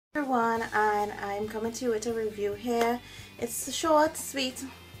Everyone, and I'm coming to you with a review here. It's short, sweet,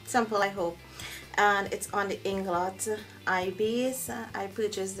 simple, I hope, and it's on the Inglot Eye base. I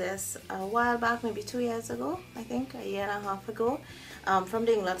purchased this a while back, maybe 2 years ago, I think a year and a half ago, from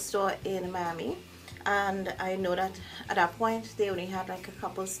the Inglot store in Miami. And I know that at that point they only had like a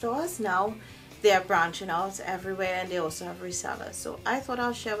couple stores. Now they're branching out everywhere, and they also have resellers. So I thought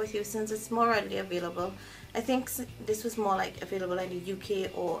I'll share with you since it's more readily available. I think this was more like available in the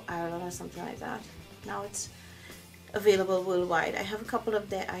UK or Ireland or something like that. Now it's available worldwide. I have a couple of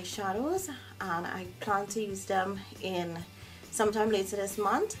their eyeshadows, and I plan to use them in sometime later this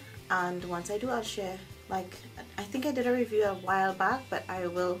month. And once I do, I'll share. Like, I think I did a review a while back, but I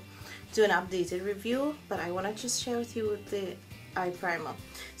will do an updated review. But I want to just share with you the eye primer.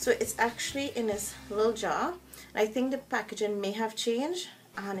 So it's actually in this little jar. I think the packaging may have changed,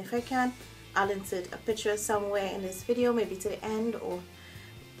 and if I can, I'll insert a picture somewhere in this video, maybe to the end or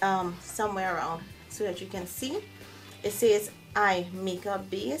somewhere around, so that you can see. It says eye makeup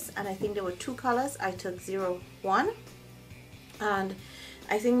base, and I think there were 2 colors. I took 01, and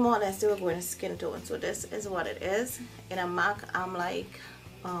I think more or less they were going to skin tone. So this is what it is. In a MAC, I'm like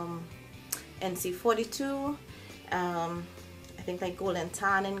NC42, I think like Golden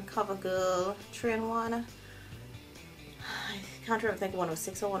Tannin, CoverGirl, Train 1. I can't remember, like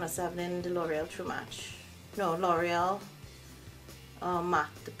 106 or 107 in the L'Oreal True Match. No, L'Oreal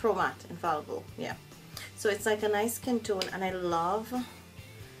matte, the Pro Matte Infallible. Yeah. So it's like a nice skin tone, and I love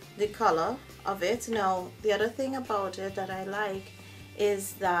the color of it. Now, the other thing about it that I like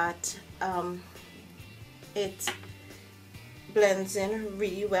is that it blends in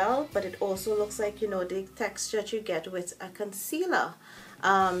really well, but it also looks like, you know, the texture that you get with a concealer.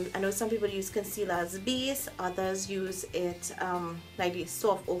 I know some people use concealer as base, others use it like the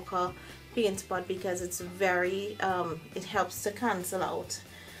soft ochre paint spot, because it's very it helps to cancel out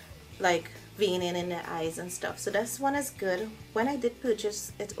like veining in the eyes and stuff. So this one is good. When I did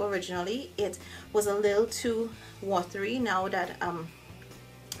purchase it originally, it was a little too watery. Now that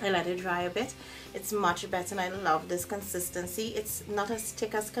I let it dry a bit, it's much better, and I love this consistency. It's not as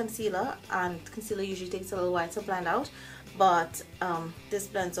thick as concealer, and concealer usually takes a little while to blend out, but this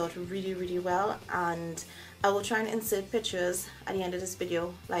blends out really well. And I will try and insert pictures at the end of this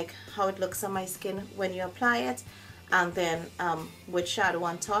video, like how it looks on my skin when you apply it, and then with shadow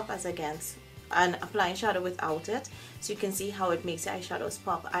on top as against and applying shadow without it, so you can see how it makes the eyeshadows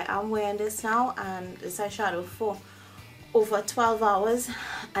pop. I am wearing this now, and this eyeshadow for over 12 hours,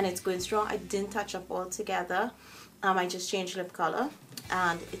 and it's going strong. I didn't touch up altogether. I just changed lip color,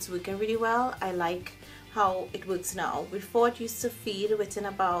 and it's working really well. I like how it works now. Before, it used to fade within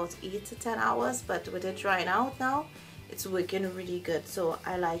about 8 to 10 hours, but with it drying out now, it's working really good. So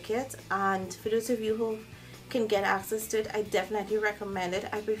I like it, and for those of you who can get access to it, I definitely recommend it.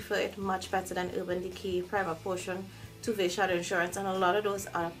 I prefer it much better than Urban Decay Primer Potion, Too Faced Shadow Insurance, and a lot of those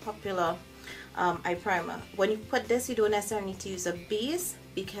are popular eye primer. When you put this, you don't necessarily need to use a base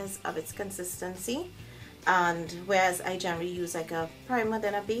because of its consistency, and whereas I generally use like a primer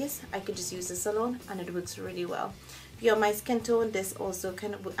then a base, I could just use this alone, and it works really well. If you're my skin tone, this also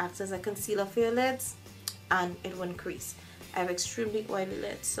can act as a concealer for your lids, and it won't crease. I have extremely oily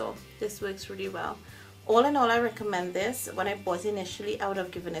lids, so this works really well. All in all, I recommend this. When I bought it initially, I would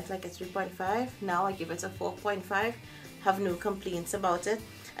have given it like a 3.5. Now I give it a 4.5. Have no complaints about it.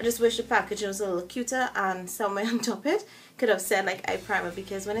 I just wish the packaging was a little cuter, and somewhere on top of it could have said like eye primer,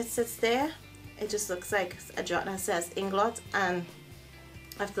 because when it sits there, it just looks like a jar that says Inglot, and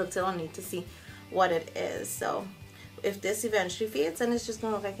I have to look underneath to see what it is. So if this eventually fades, then it's just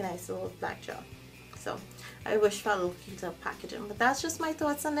gonna look like a nice little black jar. So I wish for a little cuter packaging. But that's just my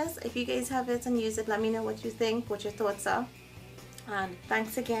thoughts on this. If you guys have it and use it, let me know what you think, what your thoughts are. And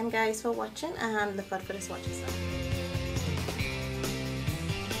thanks again, guys, for watching, and look out for the swatches.